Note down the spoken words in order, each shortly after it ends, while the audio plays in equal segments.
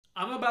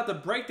I'm about to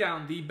break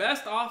down the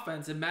best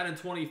offense in Madden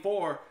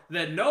 24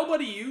 that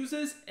nobody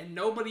uses and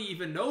nobody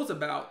even knows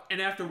about. And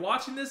after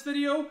watching this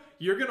video,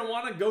 you're going to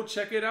want to go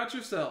check it out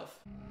yourself.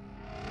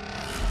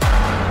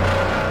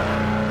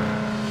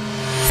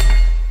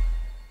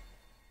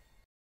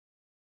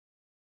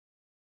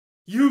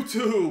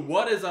 YouTube,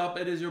 what is up?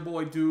 It is your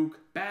boy Duke,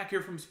 back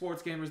here from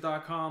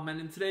sportsgamers.com, and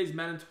in today's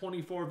Madden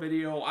 24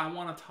 video, I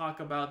want to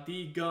talk about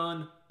the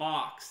gun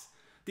box.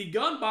 The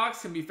gun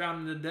box can be found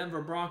in the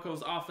Denver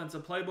Broncos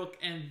offensive playbook,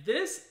 and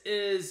this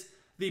is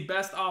the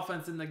best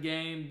offense in the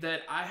game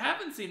that I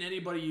haven't seen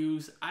anybody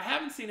use, I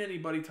haven't seen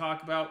anybody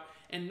talk about,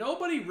 and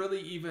nobody really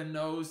even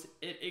knows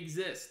it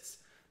exists.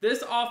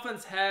 This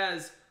offense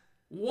has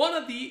one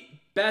of the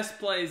best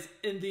plays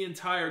in the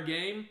entire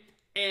game,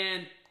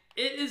 and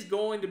it is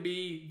going to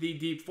be the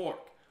deep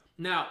fork.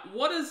 Now,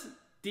 what is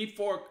deep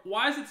fork?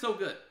 Why is it so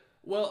good?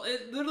 Well,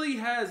 it literally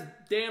has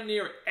damn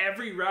near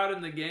every route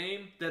in the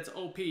game that's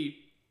OP.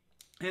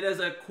 It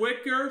has a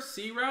quicker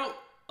C route,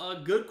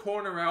 a good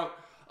corner route,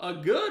 a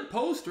good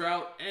post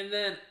route, and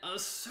then a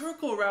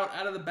circle route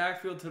out of the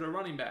backfield to the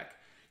running back.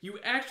 You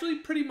actually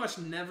pretty much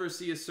never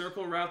see a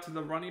circle route to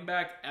the running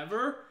back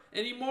ever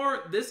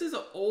anymore. This is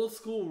an old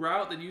school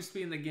route that used to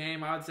be in the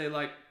game, I would say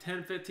like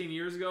 10, 15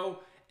 years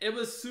ago. It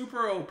was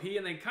super OP,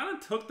 and they kind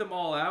of took them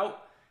all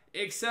out,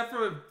 except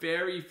for a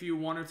very few,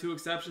 one or two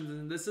exceptions,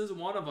 and this is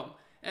one of them.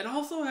 It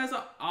also has an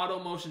auto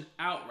motion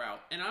out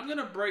route, and I'm going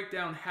to break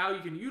down how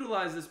you can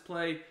utilize this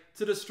play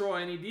to destroy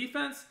any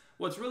defense.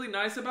 What's really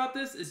nice about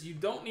this is you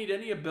don't need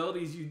any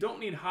abilities, you don't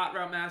need Hot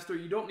Route Master,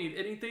 you don't need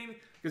anything,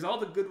 because all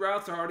the good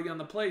routes are already on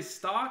the play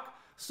stock.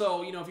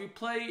 So, you know, if you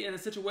play in a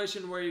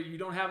situation where you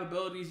don't have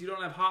abilities, you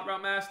don't have Hot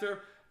Route Master,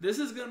 this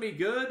is going to be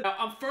good. Now,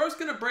 I'm first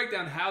going to break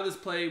down how this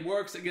play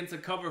works against a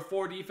cover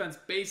 4 defense,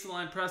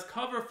 baseline press.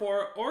 Cover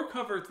 4 or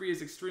cover 3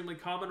 is extremely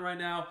common right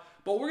now,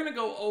 but we're going to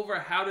go over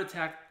how to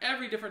attack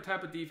every different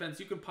type of defense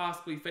you can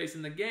possibly face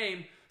in the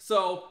game.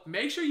 So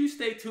make sure you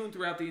stay tuned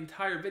throughout the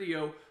entire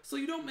video so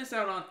you don't miss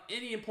out on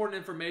any important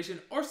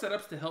information or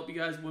setups to help you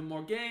guys win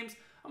more games.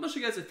 I'm going to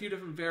show you guys a few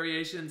different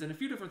variations and a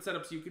few different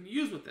setups you can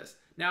use with this.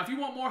 Now, if you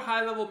want more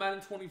high-level Madden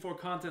 24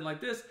 content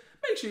like this,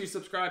 make sure you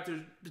subscribe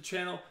to the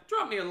channel,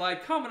 drop me a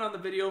like, comment on the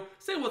video,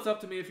 say what's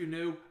up to me if you're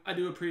new. I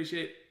do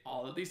appreciate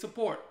all of the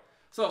support.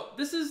 So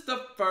this is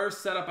the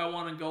first setup I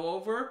want to go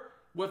over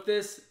with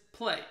this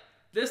play.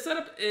 This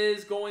setup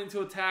is going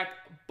to attack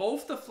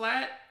both the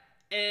flat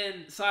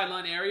and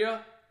sideline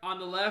area on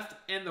the left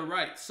and the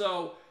right.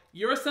 So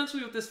you're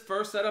essentially with this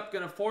first setup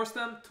going to force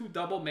them to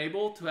double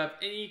Mabel to have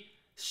any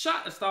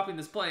shot of stopping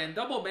this play. And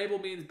double Mabel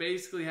means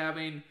basically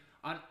having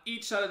on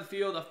each side of the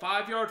field a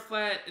 5-yard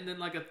flat and then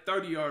like a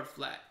 30-yard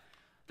flat.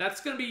 That's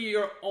going to be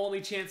your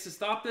only chance to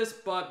stop this,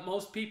 but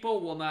most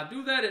people will not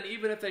do that, and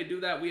even if they do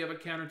that, we have a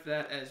counter to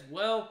that as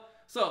well.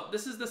 So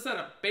this is the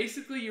setup.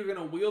 Basically, you're going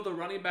to wheel the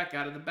running back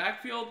out of the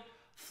backfield,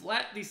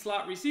 flat the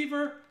slot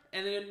receiver,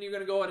 and then you're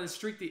going to go ahead and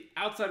streak the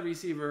outside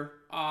receiver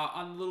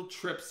on the little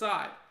trip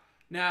side.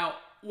 Now,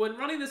 when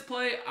running this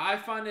play, I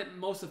find it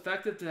most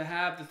effective to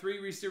have the 3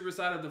 receiver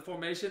side of the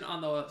formation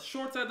on the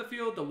short side of the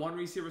field, the 1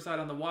 receiver side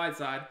on the wide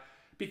side,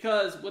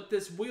 because with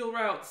this wheel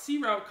route, C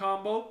route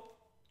combo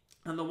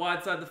on the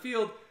wide side of the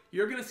field,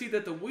 you're going to see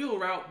that the wheel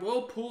route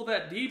will pull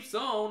that deep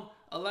zone,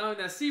 allowing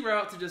that C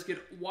route to just get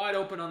wide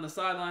open on the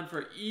sideline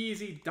for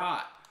easy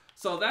dot.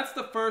 So that's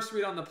the first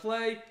read on the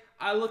play.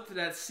 I looked at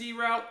that C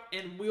route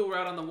and wheel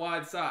route on the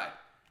wide side.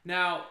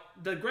 Now,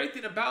 the great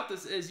thing about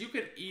this is you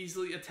can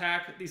easily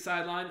attack the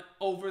sideline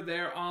over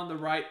there on the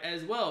right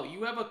as well.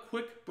 You have a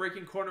quick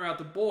breaking corner out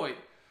to Boyd.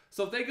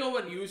 So if they go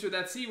and use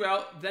that C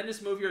route, then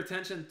just move your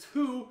attention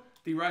to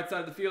the right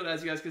side of the field,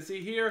 as you guys can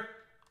see here,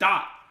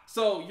 dot.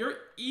 So you're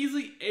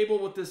easily able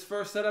with this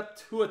first setup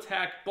to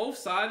attack both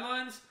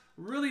sidelines,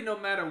 really no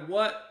matter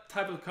what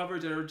type of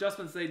coverage or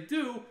adjustments they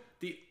do.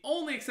 The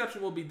only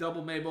exception will be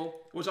double Mabel,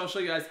 which I'll show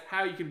you guys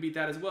how you can beat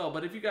that as well.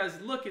 But if you guys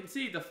look and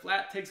see, the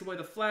flat takes away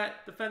the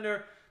flat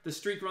defender, the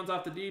streak runs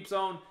off the deep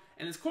zone,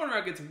 and his corner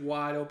route gets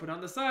wide open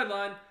on the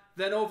sideline.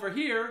 Then over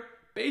here,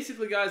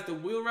 basically guys, the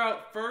wheel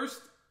route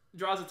first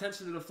draws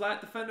attention to the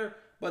flat defender,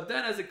 but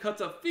then as it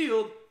cuts up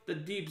field, the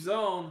deep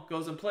zone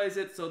goes and plays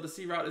it, so the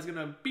C route is going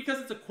to, because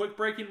it's a quick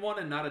breaking one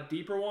and not a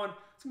deeper one,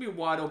 it's going to be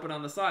wide open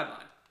on the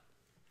sideline.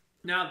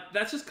 Now,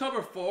 that's just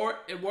cover 4.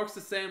 It works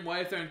the same way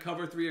if they're in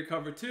cover 3 or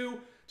cover 2.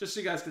 Just so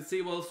you guys can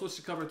see, we'll switch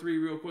to cover 3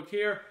 real quick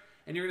here.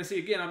 And you're going to see,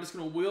 again, I'm just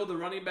going to wheel the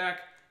running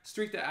back,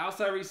 streak the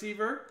outside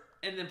receiver,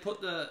 and then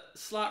put the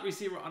slot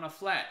receiver on a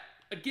flat.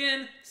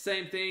 Again,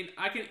 same thing.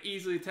 I can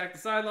easily attack the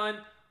sideline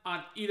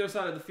on either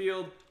side of the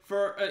field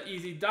for an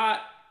easy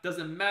dot.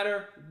 Doesn't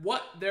matter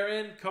what they're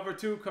in, cover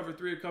 2, cover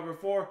 3, or cover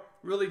 4.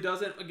 Really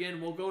doesn't. Again,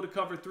 we'll go to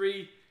cover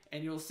 3,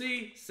 and you'll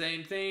see,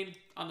 same thing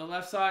on the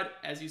left side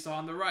as you saw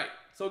on the right.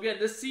 So again,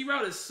 this C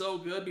route is so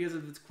good because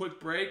of its quick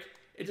break.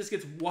 It just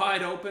gets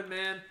wide open,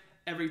 man,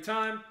 every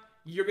time.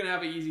 You're going to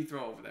have an easy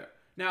throw over there.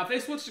 Now, if they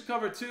switch to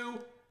cover 2,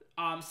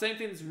 same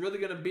thing is really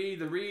going to be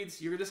the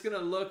reads. You're just going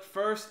to look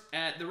first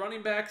at the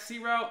running back C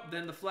route,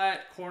 then the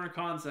flat corner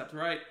concept,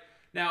 right?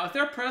 Now, if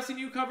they're pressing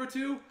you cover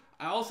 2,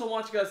 I also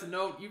want you guys to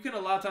note, you can a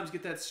lot of times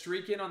get that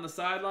streak in on the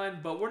sideline,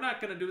 but we're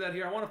not going to do that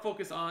here. I want to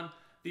focus on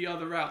the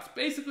other routes.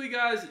 Basically,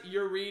 guys,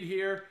 your read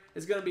here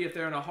is going to be if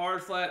they're in a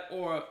hard flat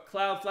or a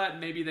cloud flat,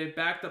 maybe they've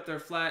backed up their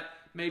flat,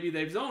 maybe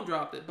they've zone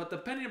dropped it. But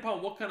depending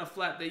upon what kind of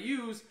flat they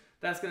use,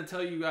 that's going to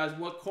tell you guys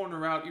what corner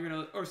route you're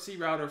going to, or C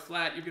route or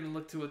flat, you're going to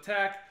look to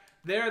attack.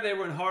 There, they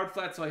were in hard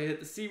flat, so I hit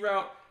the C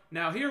route.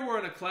 Now, here we're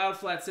in a cloud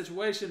flat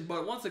situation,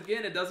 but once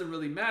again, it doesn't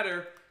really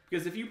matter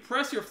because if you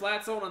press your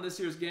flat zone on this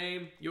year's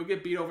game, you'll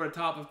get beat over the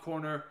top of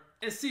corner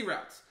and C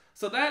routes.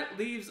 So that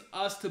leaves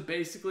us to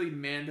basically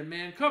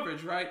man-to-man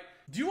coverage, right?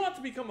 Do you want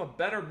to become a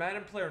better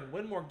Madden player and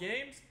win more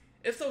games?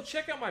 If so,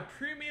 check out my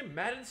premium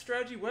Madden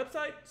strategy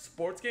website,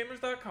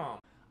 sportsgamers.com.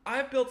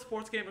 I've built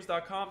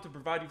sportsgamers.com to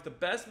provide you with the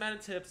best Madden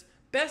tips,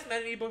 best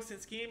Madden ebooks and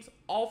schemes,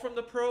 all from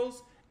the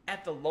pros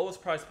at the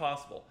lowest price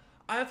possible.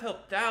 I have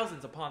helped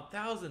thousands upon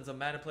thousands of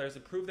Madden players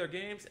improve their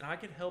games, and I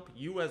can help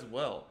you as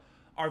well.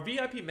 Our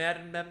VIP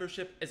Madden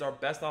membership is our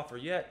best offer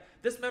yet.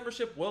 This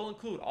membership will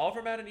include all of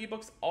our Madden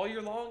ebooks all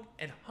year long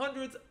and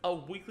hundreds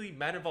of weekly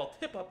Madden Vault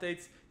tip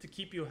updates to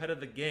keep you ahead of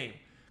the game.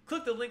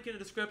 Click the link in the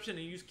description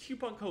and use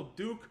coupon code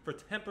DUKE for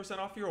 10%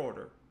 off your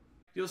order.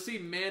 You'll see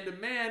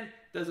man-to-man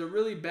does a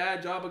really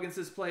bad job against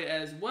this play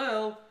as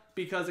well,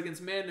 because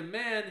against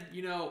man-to-man,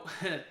 you know,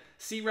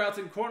 C routes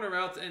and corner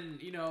routes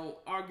and, you know,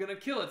 are going to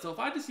kill it. So if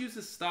I just use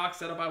the stock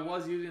setup I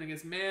was using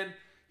against man,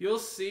 you'll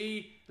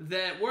see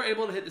that we're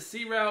able to hit the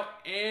C route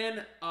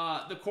and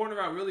the corner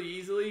route really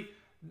easily.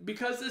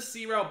 Because this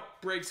C route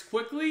breaks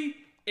quickly,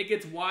 it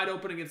gets wide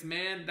open against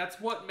man.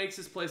 That's what makes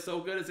this play so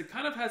good, is it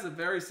kind of has a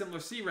very similar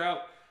C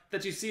route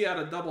that you see out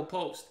of double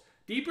post.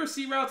 Deeper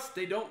C routes,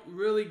 they don't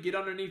really get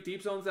underneath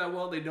deep zones that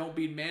well. They don't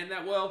beat man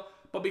that well.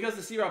 But because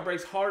the C route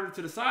breaks harder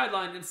to the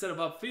sideline instead of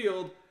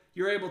upfield,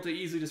 you're able to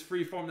easily just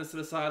freeform this to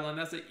the sideline.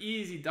 That's an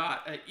easy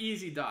dot, an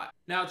easy dot.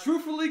 Now,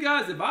 truthfully,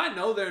 guys, if I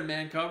know they're in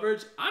man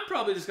coverage, I'm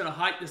probably just going to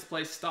hike this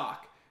play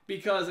stock.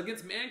 Because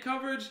against man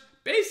coverage,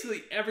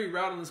 basically every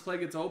route on this play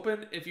gets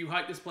open if you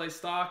hike this play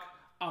stock.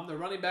 The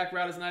running back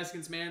route is nice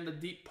against man. The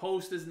deep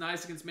post is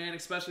nice against man,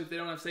 especially if they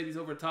don't have safeties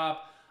over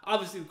top.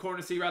 Obviously, the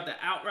corner C route, the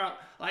out route,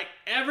 like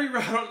every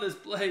route on this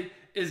play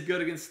is good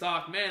against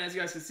stock. Man, as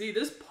you guys can see,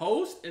 this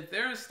post, if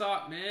they're in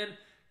stock, man,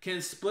 can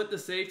split the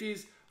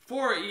safeties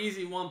for an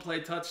easy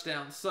one-play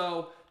touchdown.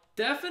 So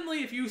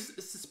definitely, if you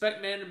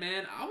suspect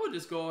man-to-man, I would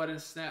just go ahead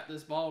and snap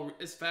this ball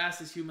as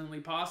fast as humanly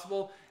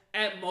possible.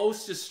 At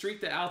most, just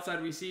streak the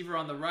outside receiver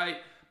on the right.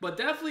 But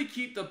definitely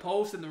keep the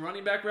post and the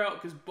running back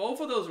route, because both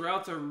of those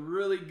routes are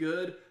really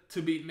good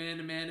to beat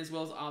man-to-man, as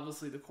well as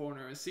obviously the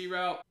corner and C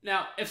route.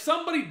 Now, if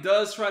somebody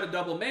does try to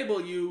double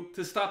Mabel you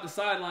to stop the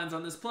sidelines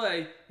on this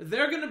play,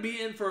 they're going to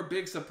be in for a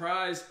big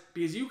surprise,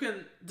 because you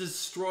can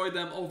destroy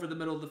them over the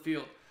middle of the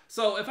field.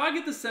 So if I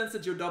get the sense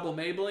that you're double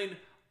Mabeling,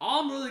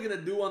 all I'm really going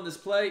to do on this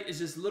play is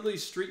just literally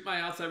streak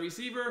my outside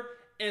receiver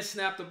and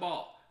snap the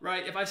ball,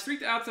 right? If I streak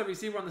the outside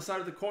receiver on the side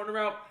of the corner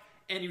route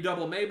and you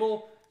double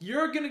Mabel,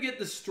 you're going to get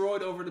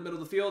destroyed over the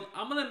middle of the field.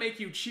 I'm going to make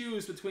you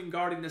choose between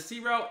guarding the C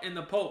route and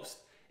the post.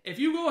 If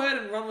you go ahead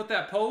and run with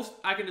that post,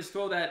 I can just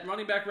throw that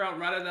running back route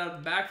right out of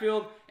the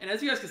backfield. And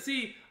as you guys can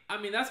see, I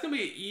mean, that's going to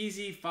be an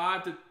easy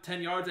 5 to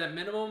 10 yards at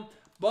minimum.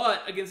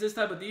 But against this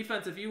type of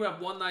defense, if you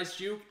have one nice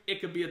juke,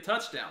 it could be a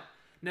touchdown.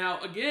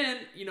 Now, again,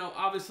 you know,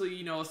 obviously,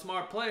 you know, a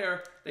smart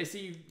player, they see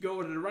you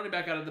go to the running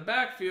back out of the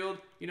backfield,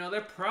 you know,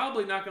 they're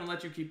probably not going to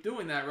let you keep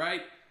doing that,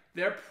 right?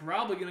 They're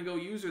probably going to go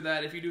user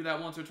that if you do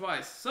that once or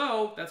twice.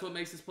 So that's what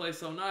makes this play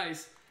so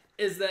nice,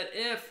 is that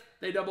if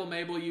they double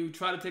Mabel you,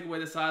 try to take away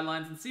the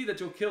sidelines and see that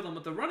you'll kill them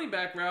with the running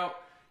back route,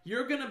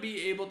 you're going to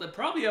be able to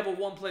probably have a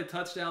one-play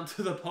touchdown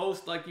to the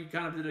post like you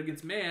kind of did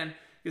against man,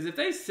 because if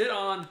they sit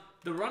on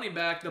the running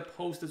back, the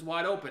post is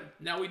wide open.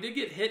 Now, we did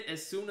get hit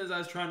as soon as I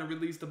was trying to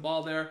release the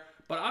ball there,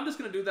 but I'm just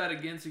going to do that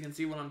again so you can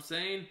see what I'm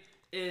saying.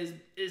 Is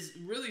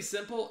really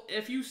simple.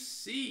 If you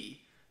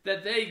see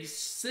that they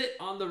sit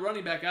on the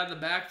running back out of the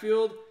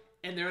backfield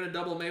and they're in a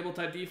double Mabel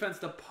type defense,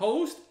 the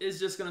post is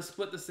just going to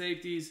split the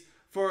safeties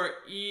for an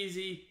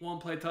easy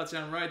one-play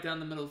touchdown right down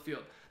the middle of the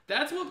field.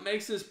 That's what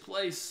makes this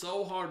play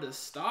so hard to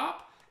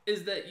stop,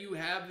 is that you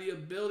have the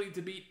ability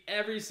to beat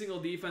every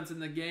single defense in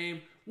the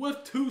game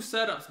with two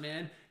setups,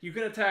 man. You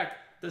can attack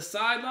the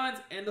sidelines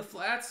and the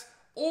flats,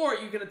 or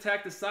you can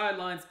attack the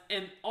sidelines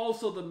and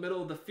also the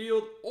middle of the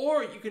field,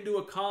 or you can do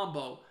a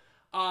combo.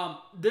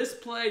 This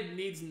play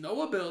needs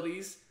no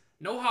abilities,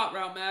 no hot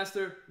route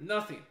master,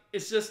 nothing.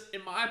 It's just,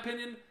 in my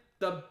opinion,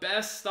 the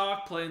best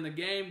stock play in the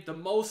game, the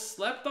most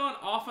slept on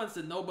offense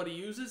that nobody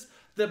uses,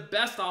 the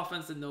best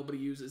offense that nobody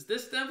uses.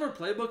 This Denver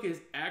playbook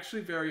is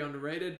actually very underrated.